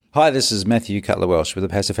Hi, this is Matthew Cutler-Welsh with the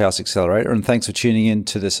Passive House Accelerator, and thanks for tuning in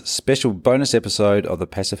to this special bonus episode of the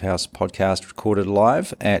Passive House podcast recorded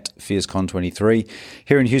live at PhiusCon 23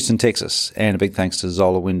 here in Houston, Texas. And a big thanks to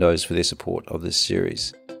Zola Windows for their support of this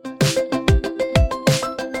series.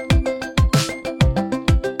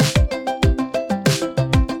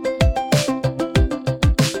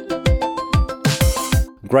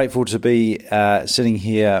 Grateful to be sitting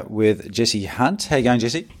here with Jesse Hunt. How you going,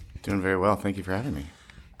 Jesse? Doing very well. Thank you for having me.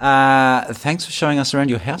 Thanks for showing us around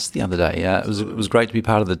your house the other day. It was great to be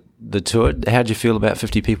part of the tour. How did you feel about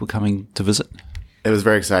 50 people coming to visit? It was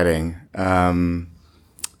very exciting.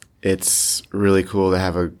 It's really cool to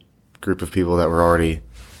have a group of people that were already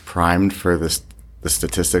primed for the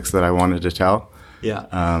statistics that I wanted to tell. Yeah.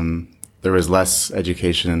 There was less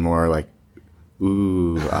education and more like,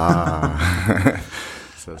 ooh, ah.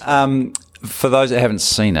 For those that haven't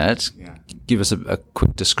seen it, give us a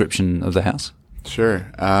quick description of the house.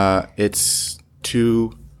 Sure. It's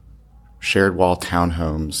two shared wall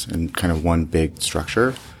townhomes in kind of one big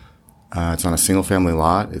structure. It's on a single family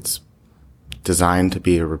lot. It's designed to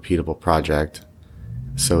be a repeatable project.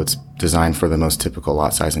 So it's designed for the most typical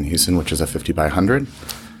lot size in Houston, which is a 50 by 100.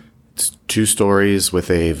 It's 2 stories with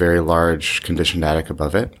a very large conditioned attic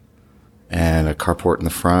above it and a carport in the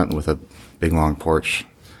front with a big long porch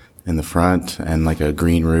in the front and like a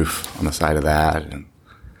green roof on the side of that. And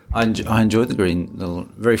I enjoy the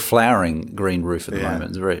very flowering green roof at the moment.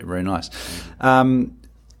 It's very, very nice.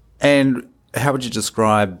 And how would you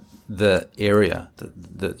describe the area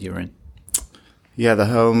that you're in? Yeah, the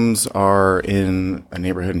homes are in a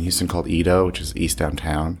neighborhood in Houston called Edo, which is east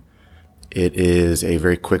downtown. It is a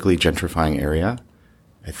very quickly gentrifying area.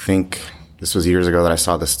 I think this was years ago that I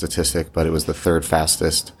saw the statistic, but it was the 3rd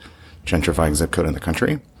fastest gentrifying zip code in the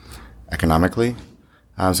country, economically.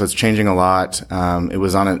 So it's changing a lot. It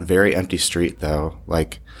was on a very empty street, though,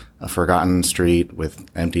 like a forgotten street with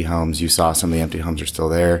empty homes. You saw some of the empty homes are still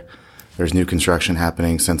there. There's new construction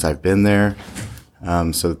happening since I've been there.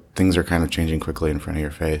 So things are kind of changing quickly in front of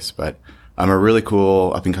your face. But a really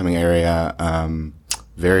cool up-and-coming area,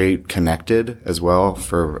 very connected as well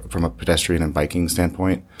from a pedestrian and biking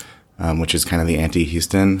standpoint, which is kind of the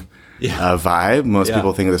anti-Houston vibe. Most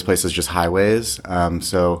people think of this place as just highways.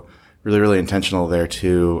 So really, really intentional there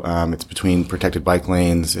too. It's between protected bike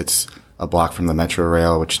lanes. It's a block from the Metro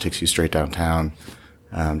Rail, which takes you straight downtown.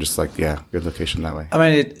 Good location that way. I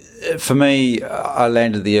mean, for me, I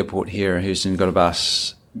landed at the airport here in Houston, got a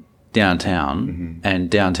bus downtown, and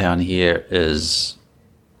downtown here is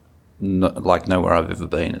like nowhere I've ever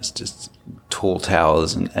been. It's just tall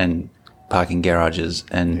towers and parking garages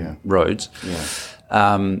and roads. Yeah.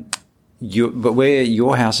 But where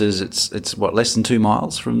your house is, it's what, less than 2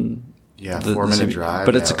 miles from 4-minute drive.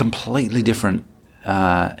 But it's a completely different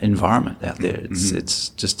environment out there.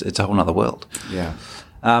 It's a whole other world. Yeah.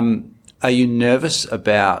 Are you nervous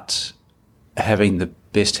about having the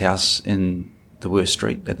best house in the worst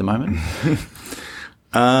street at the moment?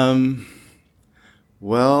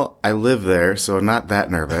 Well, I live there, so I'm not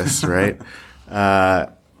that nervous, right? I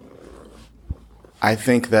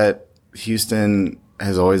think that Houston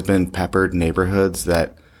has always been peppered neighborhoods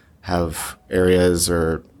that have areas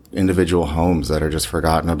or individual homes that are just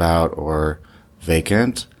forgotten about or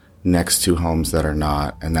vacant next to homes that are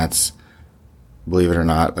not. And that's, believe it or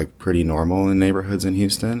not, like pretty normal in neighborhoods in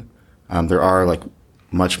Houston. There are like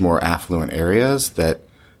much more affluent areas that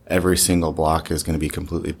every single block is going to be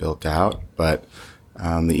completely built out. But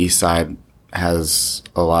the east side has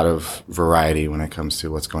a lot of variety when it comes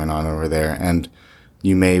to what's going on over there. And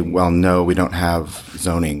you may well know we don't have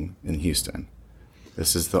zoning in Houston.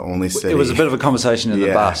 This is the only city. It was a bit of a conversation in the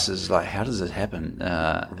bus. Is like, how does it happen?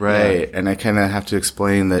 Right. And I kind of have to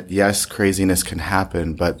explain that, yes, craziness can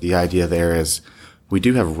happen, but the idea there is we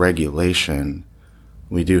do have regulation.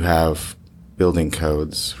 We do have building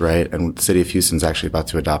codes, right? And the city of Houston's actually about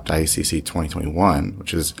to adopt IECC 2021,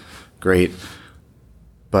 which is great.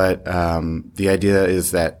 But the idea is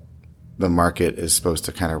that the market is supposed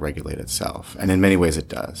to kind of regulate itself. And in many ways it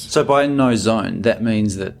does. So by no zone, that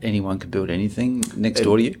means that anyone can build anything next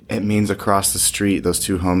door to you? It means across the street, those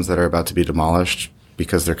 2 homes that are about to be demolished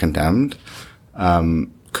because they're condemned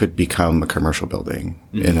could become a commercial building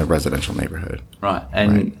in a residential neighborhood. Right.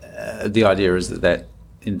 And the idea is that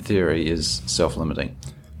in theory is self-limiting.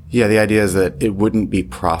 Yeah, the idea is that it wouldn't be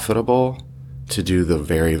profitable to do the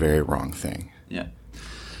very, very wrong thing. Yeah.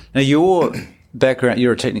 Now your background,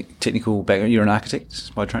 you're a technical background, you're an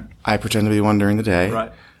architect by training? I pretend to be one during the day. Right.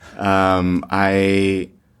 I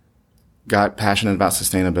got passionate about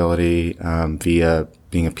sustainability via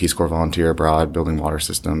being a Peace Corps volunteer abroad, building water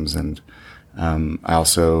systems. And I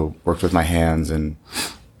also worked with my hands in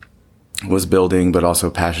was building, but also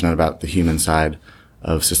passionate about the human side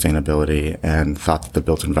of sustainability, and thought that the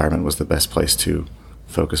built environment was the best place to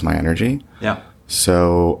focus my energy. Yeah.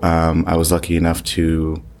 So I was lucky enough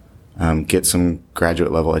to get some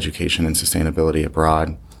graduate level education in sustainability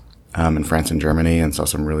abroad in France and Germany, and saw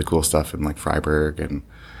some really cool stuff in like Freiburg, and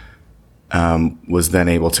was then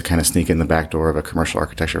able to kind of sneak in the back door of a commercial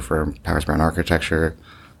architecture firm, Powers Brown Architecture.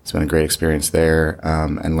 It's been a great experience there,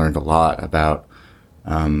 and learned a lot about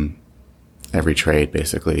every trade.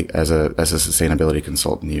 Basically, as a sustainability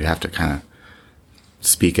consultant, you have to kind of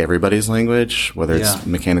speak everybody's language, whether it's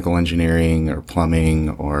mechanical engineering or plumbing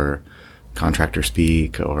or contractor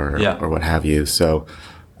speak or what have you. So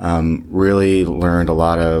really learned a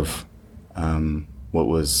lot of what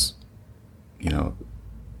was,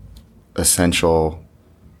 essential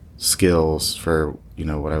skills for,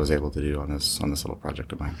 what I was able to do on this little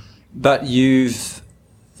project of mine. But you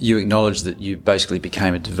acknowledge that you basically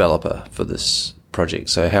became a developer for this project.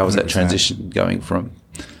 So how was that 100%. Transition going from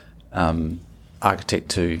architect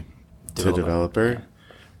to developer?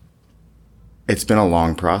 It's been a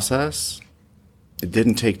long process. It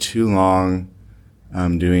didn't take too long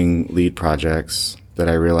doing lead projects that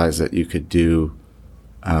I realized that you could do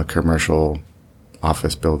a commercial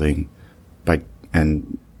office building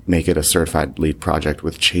and make it a certified lead project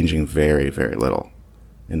with changing very, very little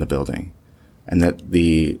in the building. And that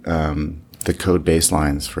the code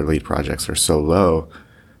baselines for lead projects are so low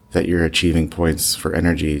that you're achieving points for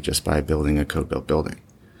energy just by building a code-built building.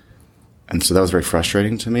 And so that was very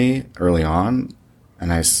frustrating to me early on.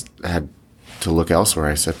 And I had to look elsewhere.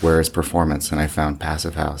 I said, where is performance? And I found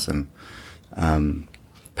Passive House. And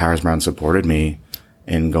Powers Brown supported me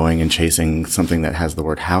in going and chasing something that has the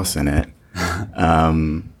word house in it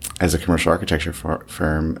as a commercial architecture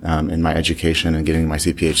firm in my education and getting my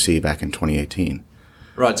CPHC back in 2018.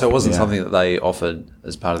 Right, so it wasn't something that they offered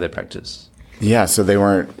as part of their practice? Yeah, so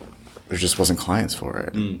there just wasn't clients for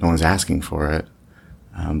it. No one's asking for it.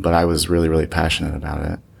 But I was really, really passionate about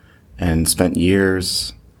it and spent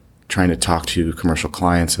years trying to talk to commercial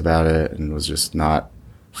clients about it, and was just not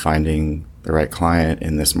finding the right client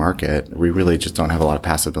in this market. We really just don't have a lot of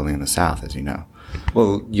passive building in the South, as you know.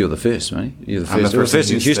 Well, you're the first, right? You're the I'm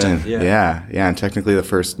first in Houston. Yeah, and technically the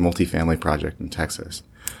first multifamily project in Texas.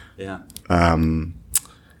 Yeah.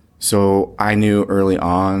 So I knew early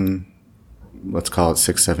on, let's call it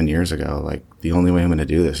 6-7 years ago, like the only way I'm going to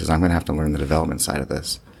do this is I'm going to have to learn the development side of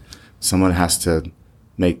this. Someone has to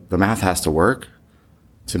the math has to work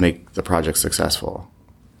to make the project successful.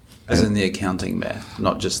 As in the accounting math,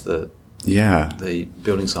 not just the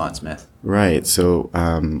building science math. Right. So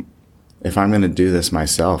if I'm going to do this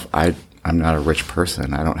myself, I'm not a rich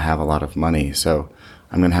person. I don't have a lot of money. So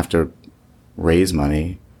I'm going to have to raise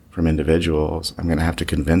money from individuals. I'm going to have to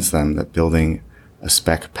convince them that building a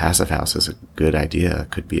spec passive house is a good idea,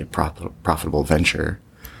 could be a profitable venture,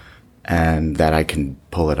 and that I can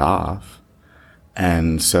pull it off.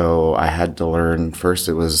 And so I had to learn, first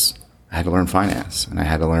I had to learn finance, and I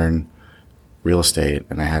had to learn real estate,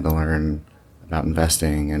 and I had to learn about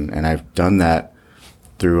investing. And I've done that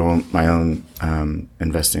through my own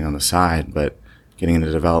investing on the side, but getting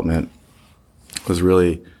into development was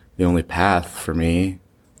really the only path for me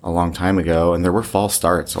a long time ago. And there were false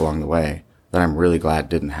starts along the way that I'm really glad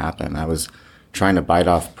didn't happen. I was trying to bite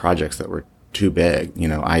off projects that were too big,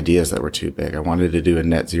 ideas that were too big. I wanted to do a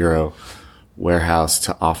net zero warehouse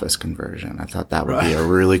to office conversion. I thought that would be a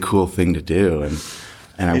really cool thing to do. And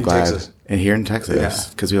I'm glad. Texas. And here in Texas,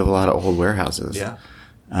 because we have a lot of old warehouses. Yeah.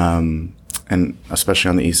 And especially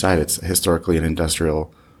on the east side, it's historically an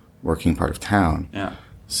industrial working part of town. Yeah.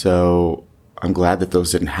 So I'm glad that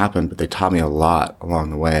those didn't happen, but they taught me a lot along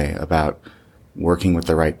the way about working with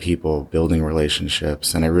the right people, building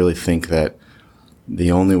relationships. And I really think that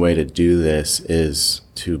the only way to do this is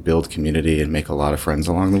to build community and make a lot of friends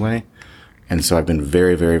along the way. And so I've been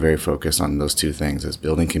very, very, very focused on those two things, is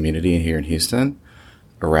building community here in Houston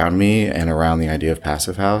around me and around the idea of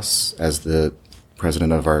Passive House as the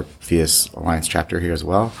president of our Phius Alliance chapter here as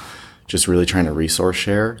well. Just really trying to resource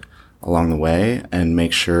share along the way and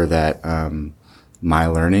make sure that my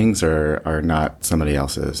learnings are not somebody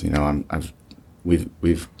else's.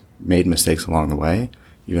 We've made mistakes along the way,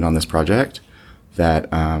 even on this project, that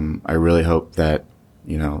I really hope that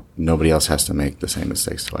nobody else has to make the same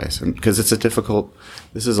mistakes twice. And because this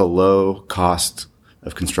is a low cost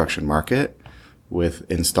of construction market with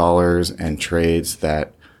installers and trades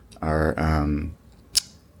that are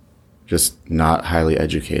just not highly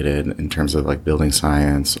educated in terms of like building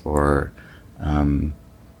science or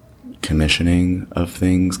commissioning of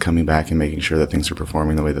things, coming back and making sure that things are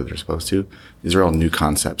performing the way that they're supposed to. These are all new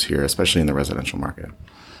concepts here, especially in the residential market.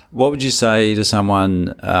 What would you say to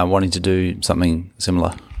someone wanting to do something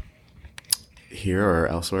similar? Here or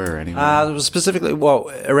elsewhere or anywhere? Specifically,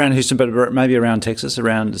 well, around Houston, but maybe around Texas,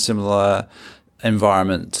 around a similar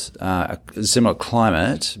environment, a similar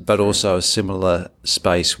climate, but also a similar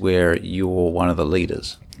space where you're one of the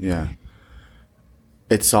leaders. Yeah.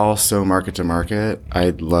 It's all so market to market. I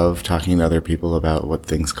love talking to other people about what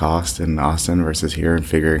things cost in Austin versus here and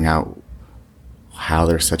figuring out how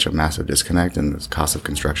there's such a massive disconnect in the cost of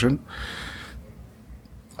construction.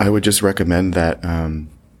 I would just recommend that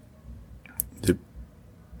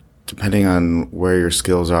depending on where your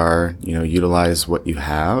skills are, utilize what you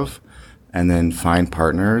have and then find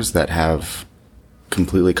partners that have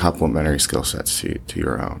completely complementary skill sets to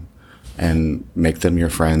your own and make them your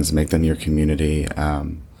friends, make them your community.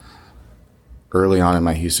 Early on in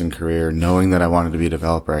my Houston career, knowing that I wanted to be a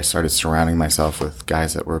developer, I started surrounding myself with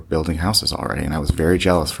guys that were building houses already. And I was very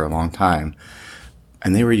jealous for a long time.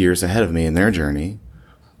 And they were years ahead of me in their journey.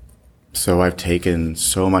 So I've taken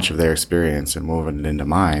so much of their experience and woven it into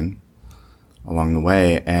mine along the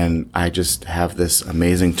way. And I just have this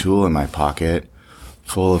amazing tool in my pocket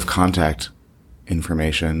full of contact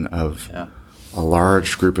information of a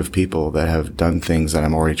large group of people that have done things that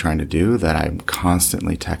I'm already trying to do that I'm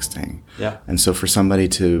constantly texting. Yeah. And so for somebody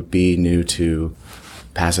to be new to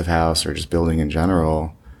Passive House or just building in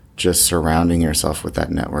general, just surrounding yourself with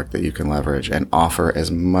that network that you can leverage and offer as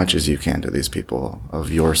much as you can to these people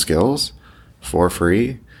of your skills for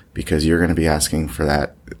free, because you're going to be asking for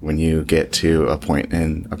that when you get to a point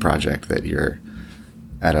in a project that you're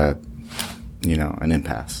at an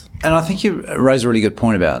impasse. And I think you raise a really good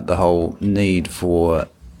point about the whole need for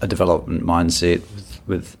a development mindset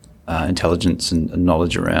with intelligence and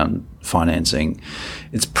knowledge around financing.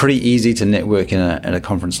 It's pretty easy to network in a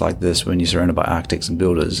conference like this when you're surrounded by architects and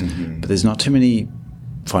builders, but there's not too many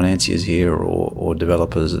financiers here or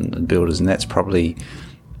developers and builders, and that's probably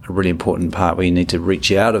a really important part where you need to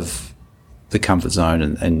reach out of the comfort zone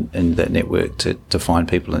and that network to find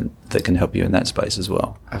people that can help you in that space as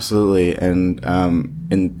well. Absolutely. And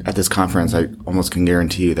at this conference, I almost can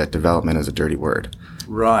guarantee you that development is a dirty word.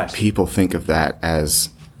 Right. People think of that as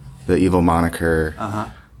the evil moniker.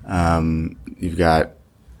 You've got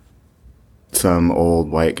some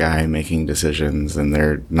old white guy making decisions, and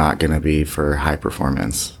they're not going to be for high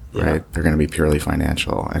performance, right? They're going to be purely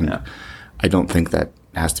financial. And I don't think that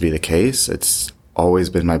has to be the case. It's always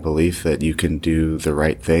been my belief that you can do the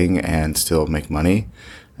right thing and still make money.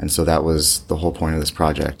 And so that was the whole point of this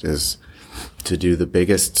project, is to do the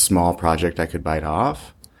biggest small project I could bite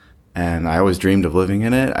off. And I always dreamed of living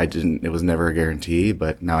in it. It was never a guarantee,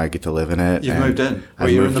 but now I get to live in it. You've moved in. Well,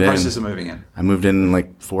 you're in the process of moving in. I moved in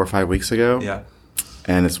like 4 or 5 weeks ago. Yeah.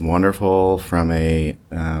 And it's wonderful from a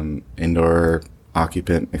indoor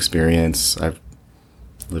occupant experience. I've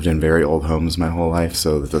lived in very old homes my whole life,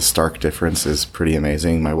 so the stark difference is pretty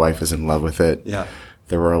amazing. My wife is in love with it. Yeah.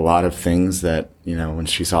 There were a lot of things that, when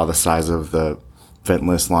she saw the size of the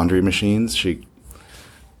ventless laundry machines, she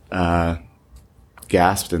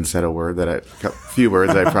gasped and said a few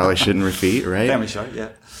words I probably shouldn't repeat, right? Family show,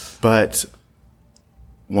 yeah. But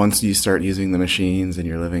once you start using the machines and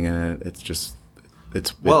you're living in it,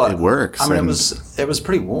 it works. I mean, it was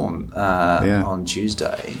pretty warm on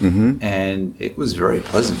Tuesday, and it was very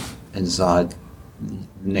pleasant inside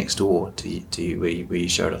next door to you where you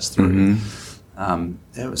showed us through.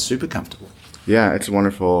 It was super comfortable. Yeah, it's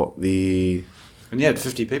wonderful. And you had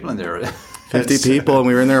 50 people in there. 50 people, and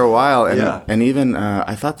we were in there a while. And even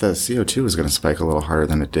I thought the CO2 was going to spike a little harder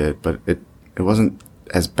than it did, but it wasn't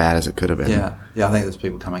as bad as it could have been. Yeah, I think there's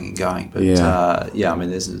people coming and going. But I mean,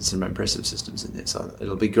 there's some impressive systems in there, so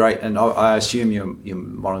it'll be great. And I assume you're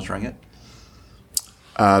monitoring it?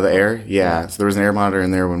 The air? Yeah. So there was an air monitor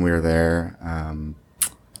in there when we were there.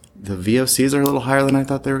 The VOCs are a little higher than I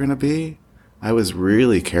thought they were going to be. I was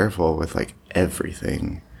really careful with like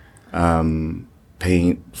everything.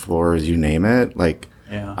 Paint, floors, you name it.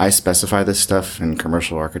 I specify this stuff in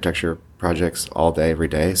commercial architecture projects all day, every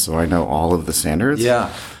day, so I know all of the standards.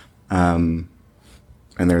 Yeah. And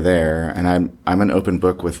they're there, and I'm an open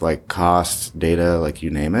book with like cost, data,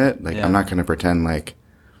 you name it. I'm not going to pretend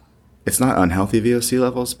it's not unhealthy VOC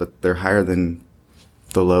levels, but they're higher than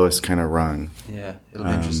the lowest kind of rung. Yeah, it'll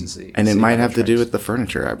be interesting to see. And it might have to do with the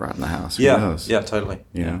furniture I brought in the house. Who knows? Yeah, totally.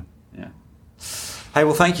 Yeah. Hey,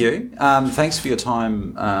 well, thank you. Thanks for your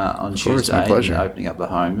time on Tuesday. My pleasure. And opening up the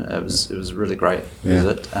home. It was a really great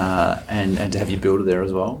visit, and to have your builder there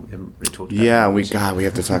as well. We haven't really talked about we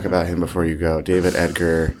have to talk about him before you go. David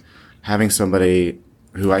Edgar, having somebody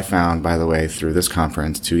who I found, by the way, through this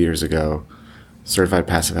conference 2 years ago, certified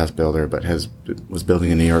passive house builder, but was building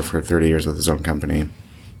in New York for 30 years with his own company.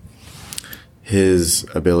 his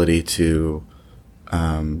ability to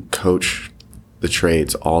coach the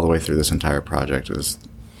trades all the way through this entire project is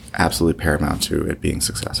absolutely paramount to it being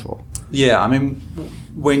successful. Yeah, I mean,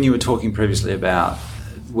 when you were talking previously about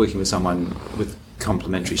working with someone with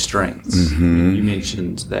complementary strengths, you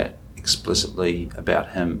mentioned that explicitly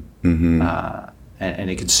about him, and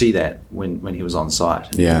you could see that when he was on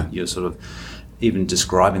site. Yeah. You're sort of even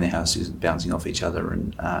describing the houses bouncing off each other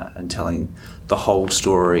and telling the whole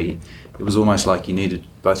story. It was almost like you needed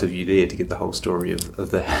both of you there to get the whole story of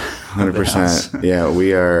the 100%. Yeah,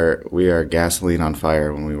 we are gasoline on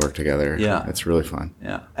fire when we work together. Yeah, it's really fun.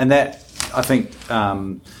 Yeah, and that I think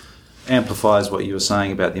amplifies what you were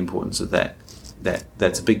saying about the importance of that.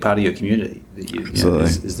 That's a big part of your community. That you know,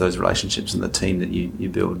 is those relationships and the team that you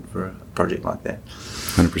build for a project like that.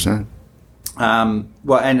 100%.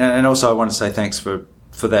 Well, and also I want to say thanks for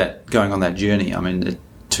that, going on that journey. I mean,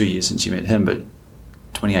 2 years since you met him, but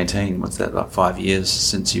 2018, what's that, like 5 years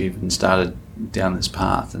since you even started down this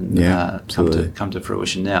path and come to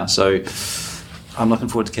fruition now. So I'm looking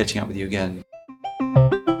forward to catching up with you again.